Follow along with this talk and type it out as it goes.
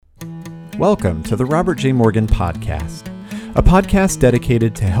Welcome to the Robert J. Morgan Podcast, a podcast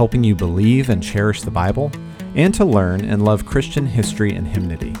dedicated to helping you believe and cherish the Bible and to learn and love Christian history and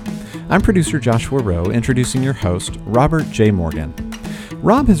hymnody. I'm producer Joshua Rowe, introducing your host, Robert J. Morgan.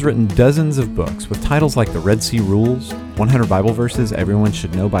 Rob has written dozens of books with titles like The Red Sea Rules, 100 Bible Verses Everyone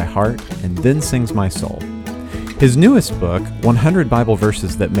Should Know by Heart, and Then Sings My Soul. His newest book, 100 Bible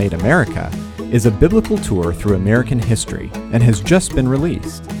Verses That Made America, is a biblical tour through American history and has just been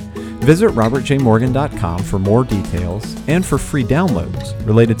released. Visit robertjmorgan.com for more details and for free downloads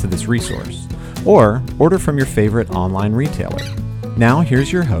related to this resource, or order from your favorite online retailer. Now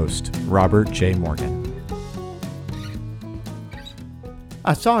here's your host, Robert J. Morgan.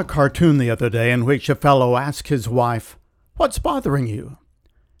 I saw a cartoon the other day in which a fellow asked his wife, "What's bothering you?"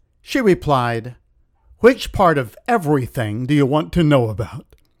 She replied, "Which part of everything do you want to know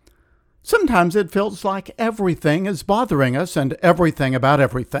about?" Sometimes it feels like everything is bothering us and everything about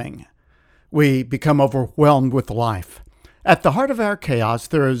everything. We become overwhelmed with life. At the heart of our chaos,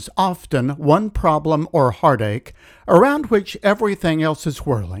 there is often one problem or heartache around which everything else is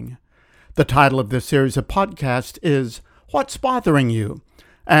whirling. The title of this series of podcasts is What's Bothering You?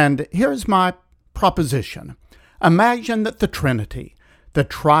 And here's my proposition. Imagine that the Trinity, the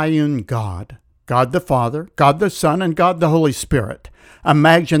triune God the Father, God the Son, and God the Holy Spirit,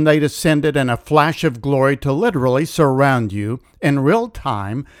 imagine they descended in a flash of glory to literally surround you in real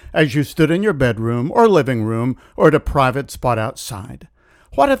time as you stood in your bedroom or living room or at a private spot outside.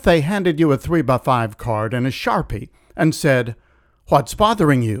 What if they handed you a 3x5 card and a Sharpie and said, "What's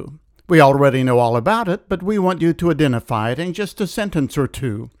bothering you?" We already know all about it, but we want you to identify it in just a sentence or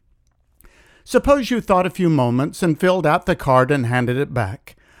two. Suppose you thought a few moments and filled out the card and handed it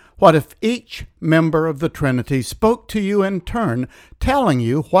back. What if each member of the Trinity spoke to you in turn, telling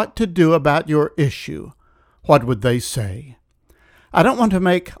you what to do about your issue? What would they say? I don't want to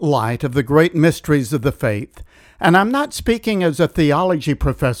make light of the great mysteries of the faith, and I'm not speaking as a theology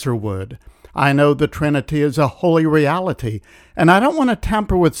professor would. I know the Trinity is a holy reality, and I don't want to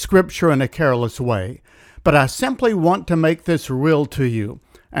tamper with Scripture in a careless way, but I simply want to make this real to you,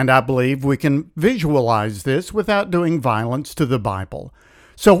 and I believe we can visualize this without doing violence to the Bible.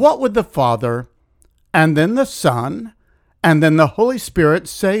 So what would the Father, and then the Son, and then the Holy Spirit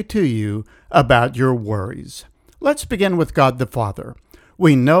say to you about your worries? Let's begin with God the Father.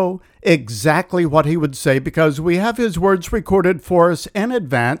 We know exactly what he would say because we have his words recorded for us in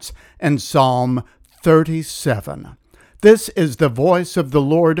advance in Psalm 37. This is the voice of the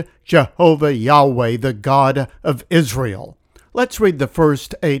Lord Jehovah Yahweh, the God of Israel. Let's read the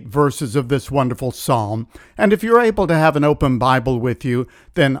first 8 verses of this wonderful psalm, and if you're able to have an open Bible with you,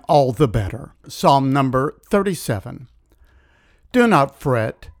 then all the better. Psalm number 37. Do not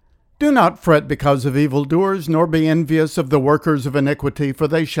fret because of evildoers, nor be envious of the workers of iniquity, for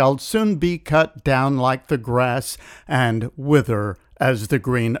they shall soon be cut down like the grass and wither as the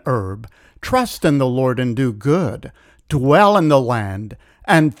green herb. Trust in the Lord and do good. Dwell in the land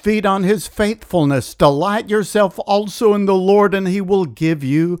and feed on his faithfulness. Delight yourself also in the Lord, and he will give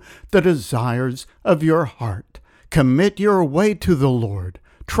you the desires of your heart. Commit your way to the Lord.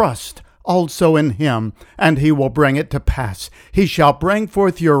 Trust also in him, and he will bring it to pass. He shall bring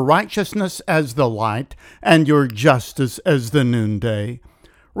forth your righteousness as the light, and your justice as the noonday.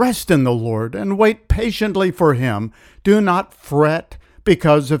 Rest in the Lord, and wait patiently for him. Do not fret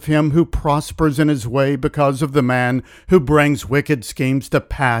because of him who prospers in his way, because of the man who brings wicked schemes to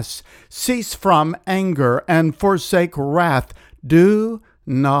pass. Cease from anger and forsake wrath. Do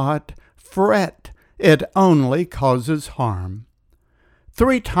not fret. It only causes harm.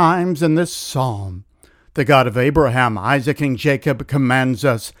 3 times in this psalm, the God of Abraham, Isaac, and Jacob commands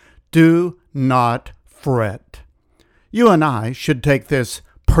us, do not fret. You and I should take this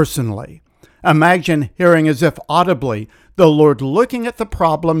personally. Imagine hearing as if audibly the Lord looking at the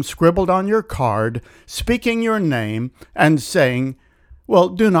problem scribbled on your card, speaking your name, and saying, "Well,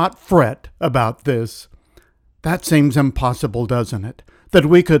 do not fret about this." That seems impossible, doesn't it? That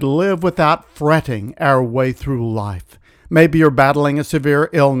we could live without fretting our way through life. Maybe you're battling a severe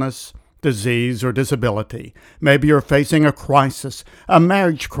illness, disease, or disability. Maybe you're facing a crisis, a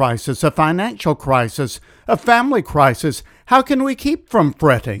marriage crisis, a financial crisis, a family crisis. How can we keep from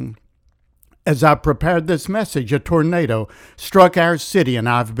fretting? As I prepared this message, a tornado struck our city, and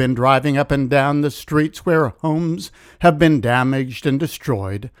I've been driving up and down the streets where homes have been damaged and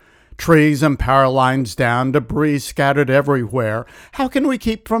destroyed. Trees and power lines down, debris scattered everywhere. How can we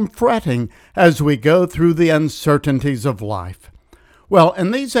keep from fretting as we go through the uncertainties of life? Well,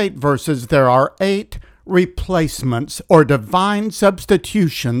 in these 8 verses, there are 8 replacements or divine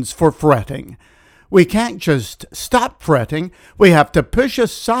substitutions for fretting. We can't just stop fretting. We have to push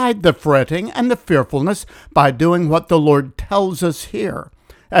aside the fretting and the fearfulness by doing what the Lord tells us here.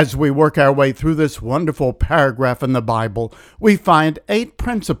 As we work our way through this wonderful paragraph in the Bible, we find 8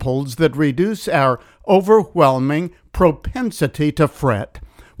 principles that reduce our overwhelming propensity to fret.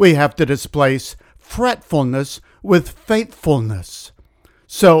 We have to displace fretfulness with faithfulness.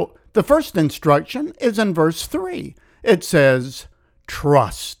 So, the first instruction is in verse 3. It says,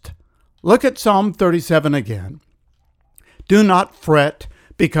 trust. Look at Psalm 37 again. Do not fret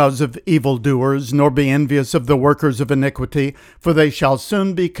because of evildoers, nor be envious of the workers of iniquity, for they shall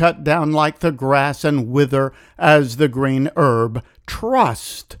soon be cut down like the grass and wither as the green herb.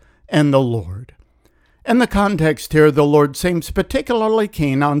 Trust in the Lord. In the context here, the Lord seems particularly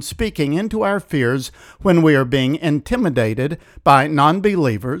keen on speaking into our fears when we are being intimidated by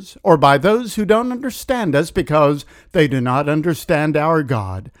non-believers or by those who don't understand us because they do not understand our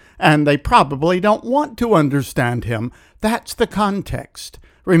God, and they probably don't want to understand Him. That's the context.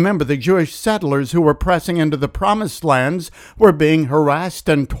 Remember, the Jewish settlers who were pressing into the promised lands were being harassed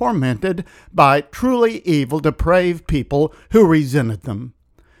and tormented by truly evil, depraved people who resented them.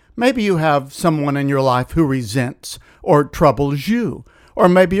 Maybe you have someone in your life who resents or troubles you. Or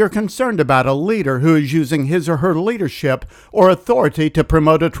maybe you're concerned about a leader who is using his or her leadership or authority to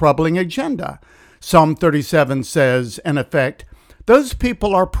promote a troubling agenda. Psalm 37 says, in effect, those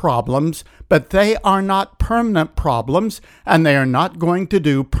people are problems, but they are not permanent problems, and they are not going to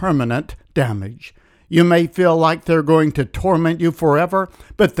do permanent damage. You may feel like they're going to torment you forever,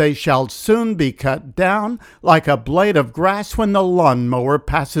 but they shall soon be cut down like a blade of grass when the lawnmower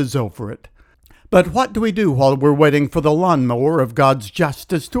passes over it. But what do we do while we're waiting for the lawnmower of God's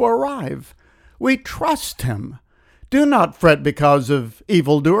justice to arrive? We trust Him. Do not fret because of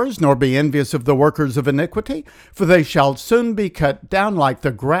evildoers, nor be envious of the workers of iniquity, for they shall soon be cut down like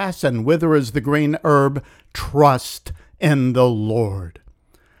the grass and wither as the green herb. Trust in the Lord.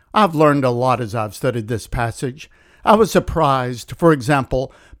 I've learned a lot as I've studied this passage. I was surprised, for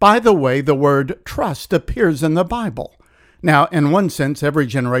example, by the way the word trust appears in the Bible. Now, in one sense, every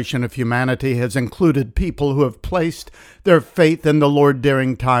generation of humanity has included people who have placed their faith in the Lord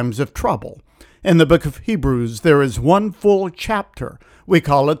during times of trouble. In the book of Hebrews, there is one full chapter. We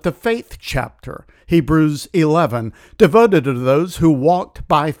call it the faith chapter, Hebrews 11, devoted to those who walked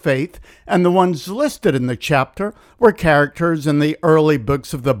by faith, and the ones listed in the chapter were characters in the early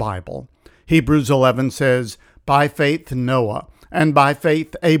books of the Bible. Hebrews 11 says, by faith Noah, and by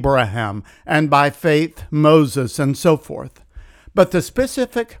faith Abraham, and by faith Moses, and so forth. But the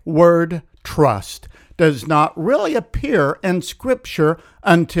specific word trust does not really appear in Scripture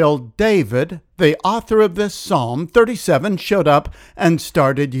until David, the author of this Psalm 37, showed up and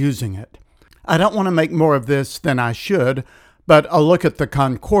started using it. I don't want to make more of this than I should, but a look at the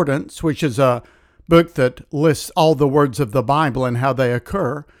Concordance, which is a book that lists all the words of the Bible and how they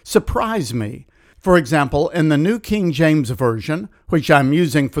occur, surprised me. For example, in the New King James Version, which I'm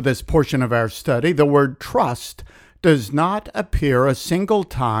using for this portion of our study, the word trust does not appear a single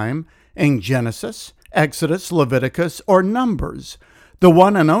time in Genesis, Exodus, Leviticus, or Numbers. The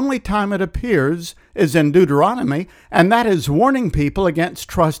one and only time it appears is in Deuteronomy, and that is warning people against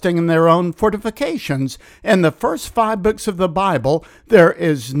trusting in their own fortifications. In the first 5 books of the Bible, there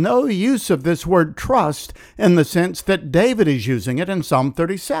is no use of this word trust in the sense that David is using it in Psalm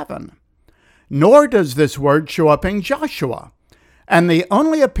 37. Nor does this word show up in Joshua. And the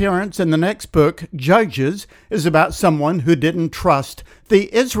only appearance in the next book, Judges, is about someone who didn't trust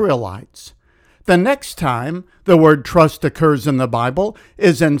the Israelites. The next time the word trust occurs in the Bible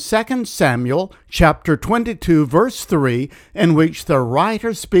is in 2 Samuel chapter 22, verse 3, in which the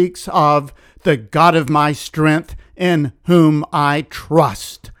writer speaks of the God of my strength in whom I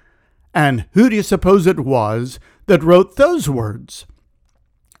trust. And who do you suppose it was that wrote those words?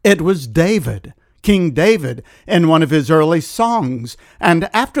 It was David, King David, in one of his early songs. And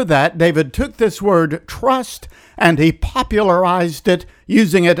after that, David took this word trust and he popularized it,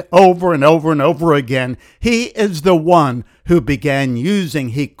 using it over and over and over again. He is the one who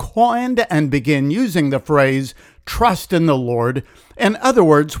he coined and began using the phrase trust in the Lord. In other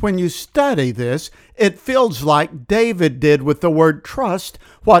words, when you study this, it feels like David did with the word trust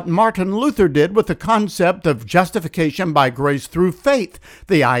what Martin Luther did with the concept of justification by grace through faith.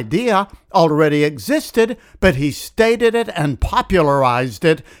 The idea already existed, but he stated it and popularized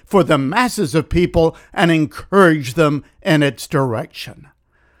it for the masses of people and encouraged them in its direction.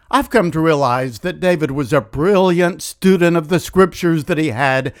 I've come to realize that David was a brilliant student of the scriptures that he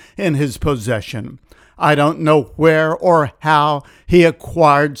had in his possession. I don't know where or how he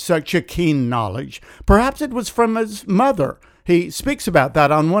acquired such a keen knowledge. Perhaps it was from his mother, he speaks about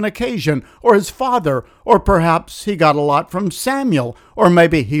that on one occasion, or his father, or perhaps he got a lot from Samuel, or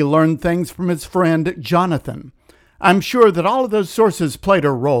maybe he learned things from his friend Jonathan. I'm sure that all of those sources played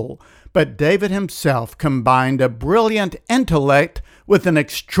a role, but David himself combined a brilliant intellect with an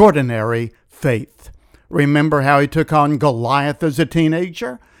extraordinary faith. Remember how he took on Goliath as a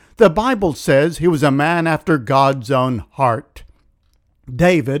teenager? The Bible says he was a man after God's own heart.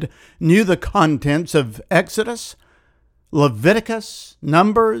 David knew the contents of Exodus, Leviticus,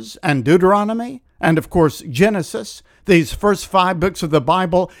 Numbers, and Deuteronomy, and of course Genesis. These first 5 books of the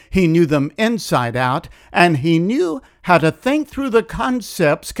Bible, he knew them inside out, and he knew how to think through the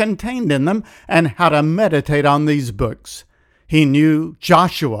concepts contained in them and how to meditate on these books. He knew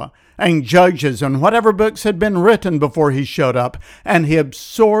Joshua and Judges and whatever books had been written before he showed up, and he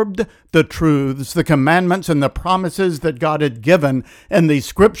absorbed the truths, the commandments, and the promises that God had given in these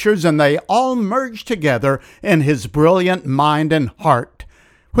scriptures, and they all merged together in his brilliant mind and heart.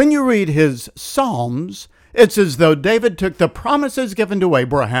 When you read his Psalms, it's as though David took the promises given to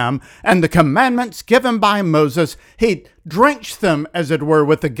Abraham and the commandments given by Moses. He drenched them, as it were,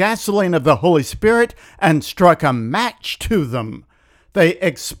 with the gasoline of the Holy Spirit and struck a match to them. They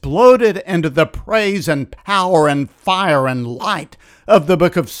exploded into the praise and power and fire and light of the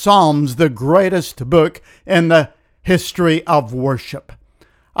book of Psalms, the greatest book in the history of worship.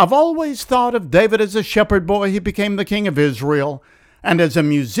 I've always thought of David as a shepherd boy who became the king of Israel, and as a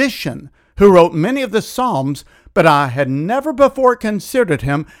musician who wrote many of the Psalms, but I had never before considered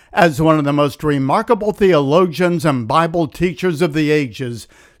him as one of the most remarkable theologians and Bible teachers of the ages.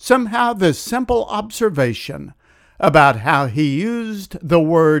 Somehow this simple observation about how he used the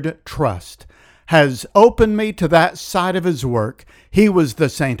word trust has opened me to that side of his work. He was the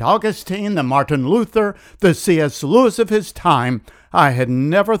St. Augustine, the Martin Luther, the C.S. Lewis of his time. I had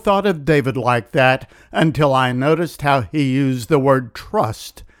never thought of David like that until I noticed how he used the word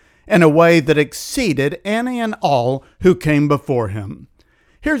trust in a way that exceeded any and all who came before him.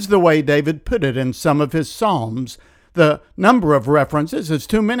 Here's the way David put it in some of his Psalms. The number of references is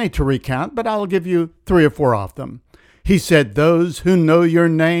too many to recount, but I'll give you 3 or 4 of them. He said, "Those who know your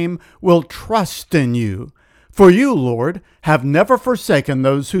name will trust in you. For you, Lord, have never forsaken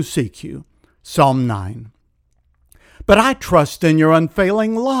those who seek you." Psalm 9. "But I trust in your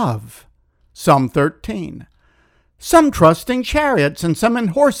unfailing love." Psalm 13. "Some trust in chariots and some in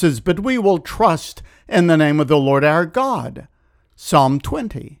horses, but we will trust in the name of the Lord our God." Psalm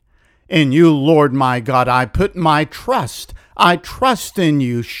 20. "In you, Lord my God, I put my trust. I trust in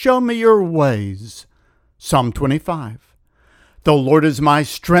you. Show me your ways." Psalm 25. "The Lord is my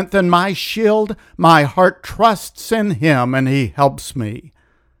strength and my shield. My heart trusts in him, and he helps me."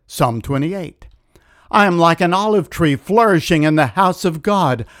 Psalm 28. "I am like an olive tree flourishing in the house of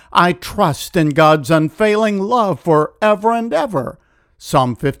God. I trust in God's unfailing love forever and ever."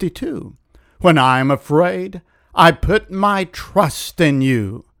 Psalm 52. "When I am afraid, I put my trust in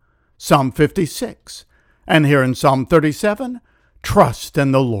you." Psalm 56. And here in Psalm 37, trust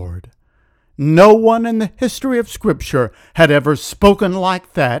in the Lord. No one in the history of Scripture had ever spoken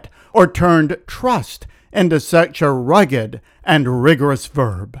like that or turned trust into such a rugged and rigorous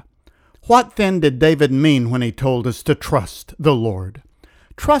verb. What then did David mean when he told us to trust the Lord?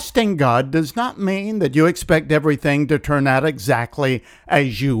 Trusting God does not mean that you expect everything to turn out exactly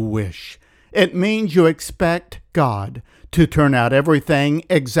as you wish. It means you expect God to turn out everything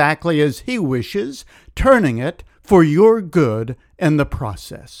exactly as he wishes, turning it for your good in the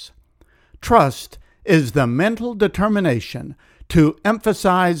process. Trust is the mental determination to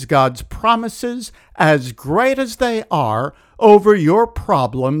emphasize God's promises, as great as they are, over your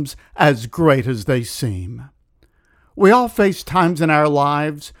problems, as great as they seem. We all face times in our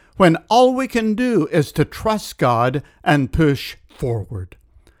lives when all we can do is to trust God and push forward.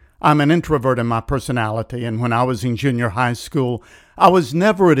 I'm an introvert in my personality, and when I was in junior high school, I was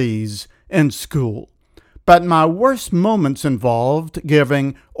never at ease in school. But my worst moments involved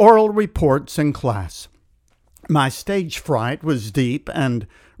giving oral reports in class. My stage fright was deep and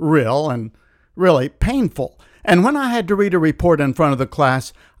real and really painful. And when I had to read a report in front of the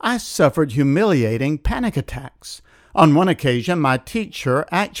class, I suffered humiliating panic attacks. On one occasion, my teacher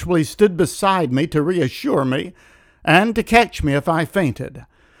actually stood beside me to reassure me and to catch me if I fainted.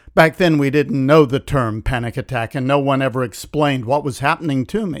 Back then, we didn't know the term panic attack, and no one ever explained what was happening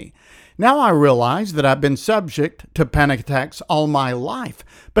to me. Now I realize that I've been subject to panic attacks all my life,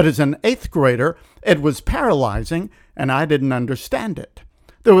 but as an 8th grader, it was paralyzing, and I didn't understand it.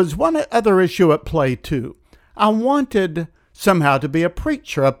 There was one other issue at play, too. I wanted somehow to be a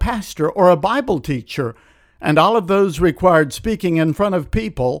preacher, a pastor, or a Bible teacher, and all of those required speaking in front of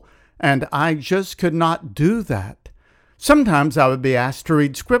people, and I just could not do that. Sometimes I would be asked to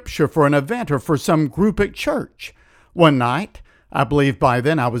read scripture for an event or for some group at church. One night, I believe by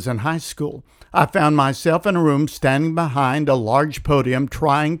then I was in high school, I found myself in a room standing behind a large podium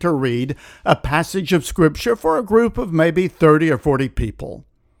trying to read a passage of scripture for a group of maybe 30 or 40 people.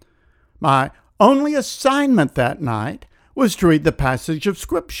 My only assignment that night was to read the passage of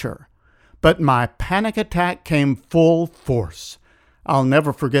scripture, but my panic attack came full force. I'll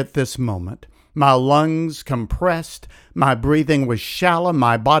never forget this moment. My lungs compressed, my breathing was shallow,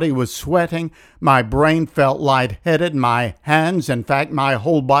 my body was sweating, my brain felt lightheaded, my hands, in fact, my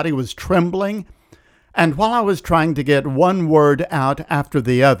whole body was trembling. And while I was trying to get one word out after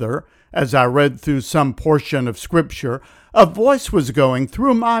the other, as I read through some portion of Scripture, a voice was going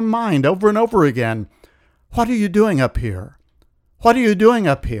through my mind over and over again. What are you doing up here? What are you doing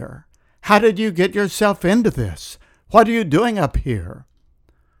up here? How did you get yourself into this? What are you doing up here?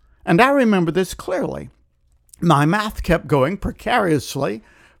 And I remember this clearly. My mouth kept going precariously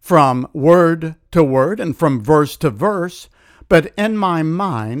from word to word and from verse to verse, but in my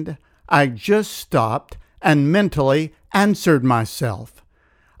mind, I just stopped and mentally answered myself.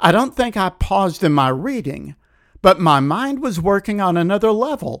 I don't think I paused in my reading, but my mind was working on another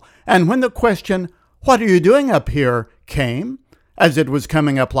level, and when the question, "What are you doing up here?" came, as it was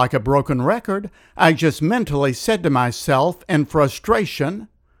coming up like a broken record, I just mentally said to myself in frustration,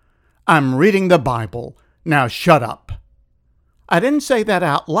 "I'm reading the Bible. Now shut up." I didn't say that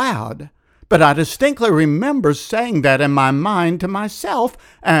out loud, but I distinctly remember saying that in my mind to myself,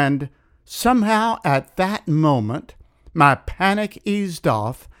 and somehow at that moment, my panic eased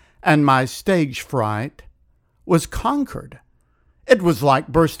off and my stage fright was conquered. It was like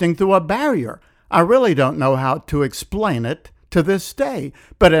bursting through a barrier. I really don't know how to explain it to this day,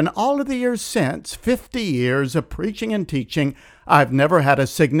 but in all of the years since, 50 years of preaching and teaching, I've never had a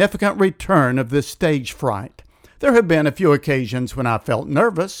significant return of this stage fright. There have been a few occasions when I felt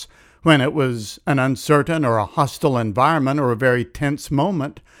nervous, when it was an uncertain or a hostile environment or a very tense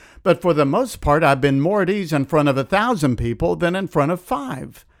moment, but for the most part, I've been more at ease in front of 1,000 people than in front of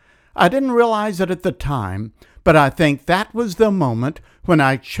 5. I didn't realize it at the time, but I think that was the moment when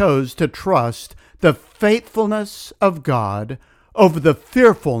I chose to trust the faithfulness of God over the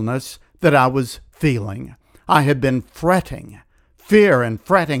fearfulness that I was feeling. I had been fretting. Fear and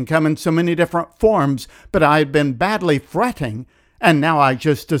fretting come in so many different forms, but I had been badly fretting, and now I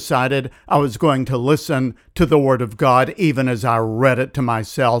just decided I was going to listen to the Word of God even as I read it to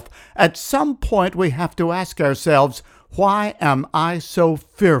myself. At some point, we have to ask ourselves, why am I so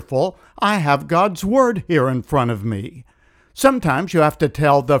fearful? I have God's Word here in front of me. Sometimes you have to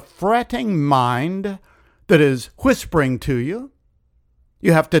tell the fretting mind that is whispering to you.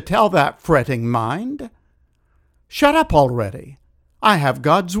 You have to tell that fretting mind, shut up already. I have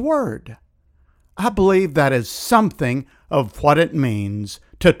God's Word. I believe that is something of what it means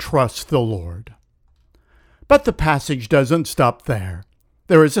to trust the Lord. But the passage doesn't stop there.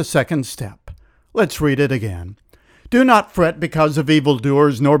 There is a second step. Let's read it again. Do not fret because of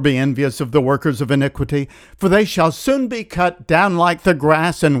evildoers, nor be envious of the workers of iniquity, for they shall soon be cut down like the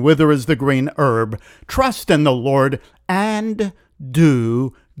grass and wither as the green herb. Trust in the Lord and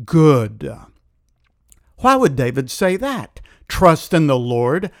do good. Why would David say that? Trust in the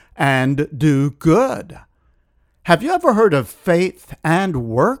Lord and do good. Have you ever heard of faith and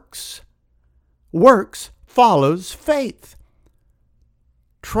works? Works follows faith.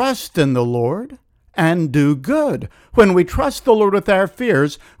 Trust in the Lord and do good. When we trust the Lord with our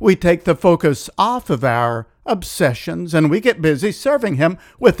fears, we take the focus off of our obsessions and we get busy serving Him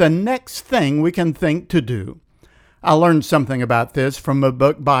with the next thing we can think to do. I learned something about this from a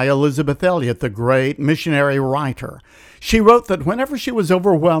book by Elisabeth Elliot, the great missionary writer. She wrote that whenever she was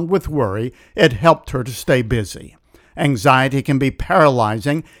overwhelmed with worry, it helped her to stay busy. Anxiety can be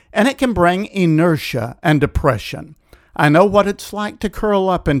paralyzing, and it can bring inertia and depression. I know what it's like to curl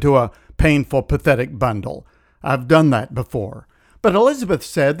up into a painful, pathetic bundle. I've done that before. But Elizabeth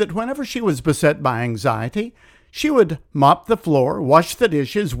said that whenever she was beset by anxiety, she would mop the floor, wash the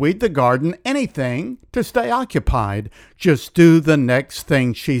dishes, weed the garden, anything to stay occupied. Just do the next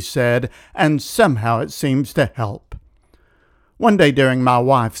thing, she said, and somehow it seems to help. One day during my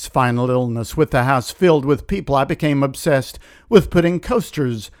wife's final illness, with the house filled with people, I became obsessed with putting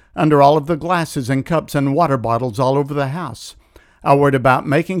coasters under all of the glasses and cups and water bottles all over the house. I worried about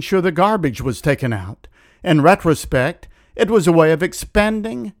making sure the garbage was taken out. In retrospect, it was a way of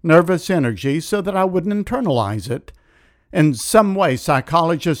expending nervous energy so that I wouldn't internalize it. In some way,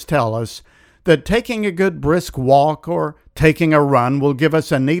 psychologists tell us that taking a good brisk walk or taking a run will give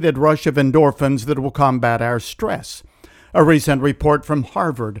us a needed rush of endorphins that will combat our stress. A recent report from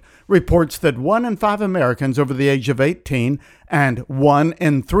Harvard reports that 1 in 5 Americans over the age of 18 and 1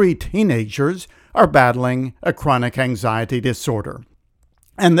 in 3 teenagers are battling a chronic anxiety disorder,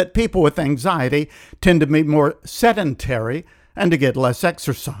 and that people with anxiety tend to be more sedentary and to get less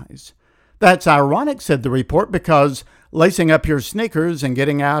exercise. That's ironic, said the report, because lacing up your sneakers and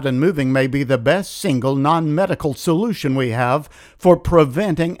getting out and moving may be the best single non-medical solution we have for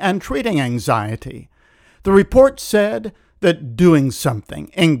preventing and treating anxiety. The report said that doing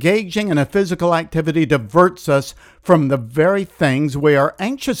something, engaging in a physical activity, diverts us from the very things we are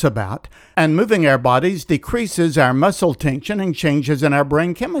anxious about, and moving our bodies decreases our muscle tension and changes in our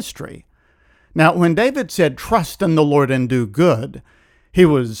brain chemistry. Now, when David said, "Trust in the Lord and do good," he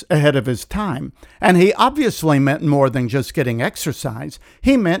was ahead of his time, and he obviously meant more than just getting exercise.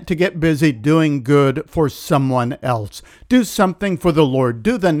 He meant to get busy doing good for someone else. Do something for the Lord.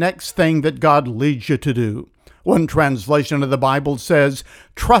 Do the next thing that God leads you to do. One translation of the Bible says,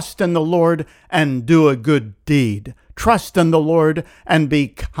 "Trust in the Lord and do a good deed. Trust in the Lord and be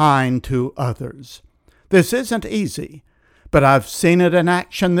kind to others." This isn't easy, but I've seen it in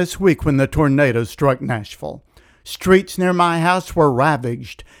action this week when the tornado struck Nashville. Streets near my house were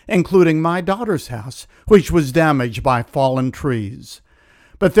ravaged, including my daughter's house, which was damaged by fallen trees.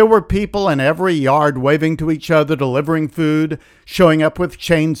 But there were people in every yard waving to each other, delivering food, showing up with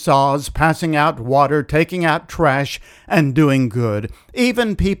chainsaws, passing out water, taking out trash, and doing good.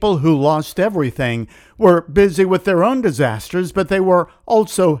 Even people who lost everything were busy with their own disasters, but they were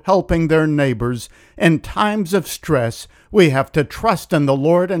also helping their neighbors. In times of stress, we have to trust in the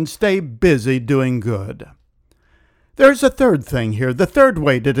Lord and stay busy doing good. There's a third thing here. The third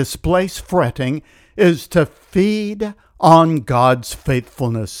way to displace fretting is to feed on God's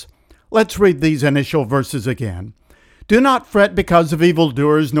faithfulness. Let's read these initial verses again. "Do not fret because of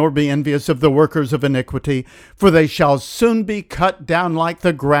evildoers, nor be envious of the workers of iniquity, for they shall soon be cut down like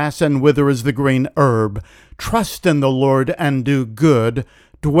the grass and wither as the green herb. Trust in the Lord and do good,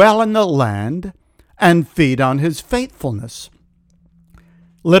 dwell in the land and feed on his faithfulness."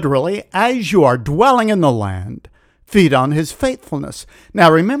 Literally, as you are dwelling in the land, feed on his faithfulness. Now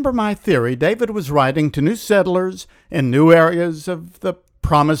remember my theory. David was writing to new settlers in new areas of the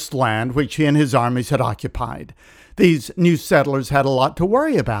promised land which he and his armies had occupied. These new settlers had a lot to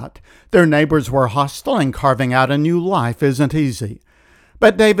worry about. Their neighbors were hostile, and carving out a new life isn't easy.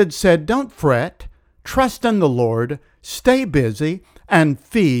 But David said, don't fret, trust in the Lord, stay busy, and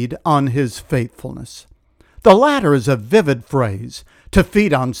feed on his faithfulness. The latter is a vivid phrase. To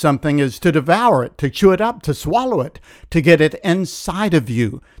feed on something is to devour it, to chew it up, to swallow it, to get it inside of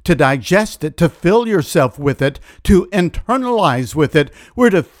you, to digest it, to fill yourself with it, to internalize with it. We're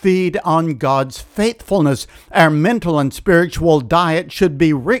to feed on God's faithfulness. Our mental and spiritual diet should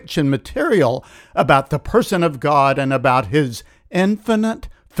be rich in material about the person of God and about his infinite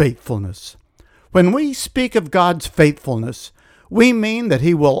faithfulness. When we speak of God's faithfulness, we mean that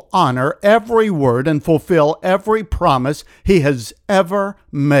he will honor every word and fulfill every promise he has ever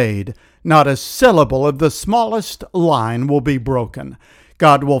made. Not a syllable of the smallest line will be broken.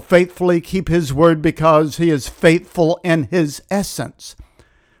 God will faithfully keep his word because he is faithful in his essence.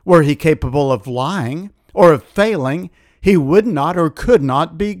 Were he capable of lying or of failing, he would not or could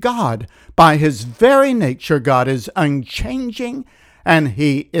not be God. By his very nature, God is unchanging and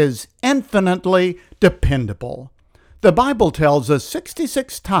he is infinitely dependable. The Bible tells us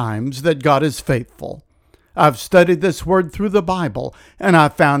 66 times that God is faithful. I've studied this word through the Bible, and I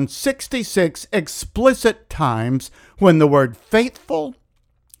found 66 explicit times when the word faithful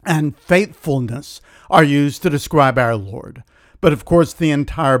and faithfulness are used to describe our Lord. But of course, the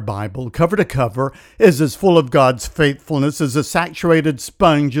entire Bible, cover to cover, is as full of God's faithfulness as a saturated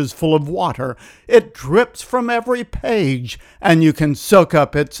sponge is full of water. It drips from every page, and you can soak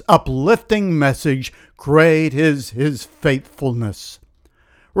up its uplifting message. Great is his faithfulness.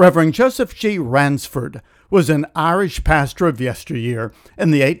 Reverend Joseph G. Ransford was an Irish pastor of yesteryear. In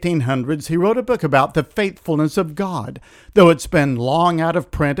the 1800s, he wrote a book about the faithfulness of God. Though it's been long out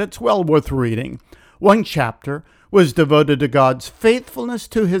of print, it's well worth reading. One chapter was devoted to God's faithfulness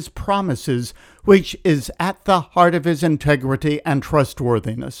to his promises, which is at the heart of his integrity and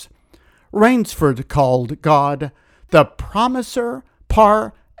trustworthiness. Ransford called God the promiser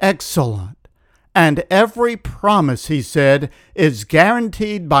par excellence, and every promise, he said, is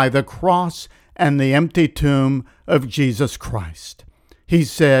guaranteed by the cross and the empty tomb of Jesus Christ. He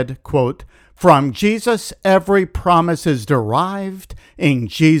said, quote, "From Jesus every promise is derived. In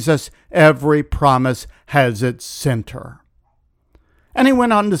Jesus every promise has its center." And he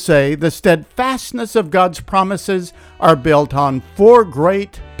went on to say, the steadfastness of God's promises are built on 4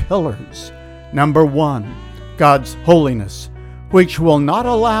 great pillars. Number 1, God's holiness, which will not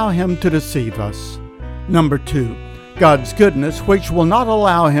allow him to deceive us. Number 2, God's goodness, which will not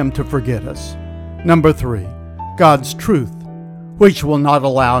allow him to forget us. Number 3, God's truth, which will not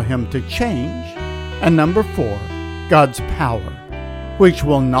allow him to change. And number 4, God's power, which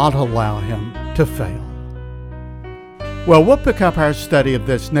will not allow him to fail. Well, we'll pick up our study of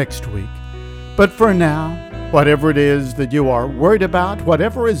this next week. But for now, whatever it is that you are worried about,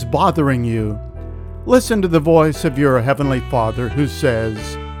 whatever is bothering you, listen to the voice of your Heavenly Father who says,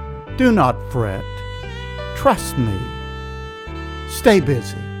 "Do not fret. Trust me. Stay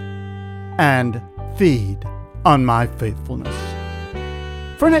busy and feed on my faithfulness."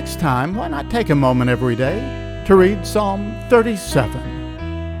 For next time, why not take a moment every day to read Psalm 37?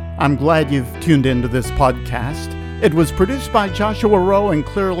 I'm glad you've tuned into this podcast. It was produced by Joshua Rowe and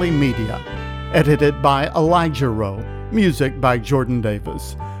Clearly Media, edited by Elijah Rowe, music by Jordan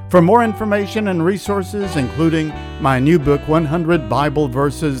Davis. For more information and resources, including my new book, 100 Bible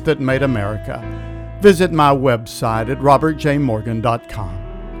Verses That Made America, visit my website at robertjmorgan.com.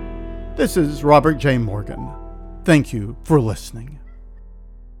 This is Robert J. Morgan. Thank you for listening.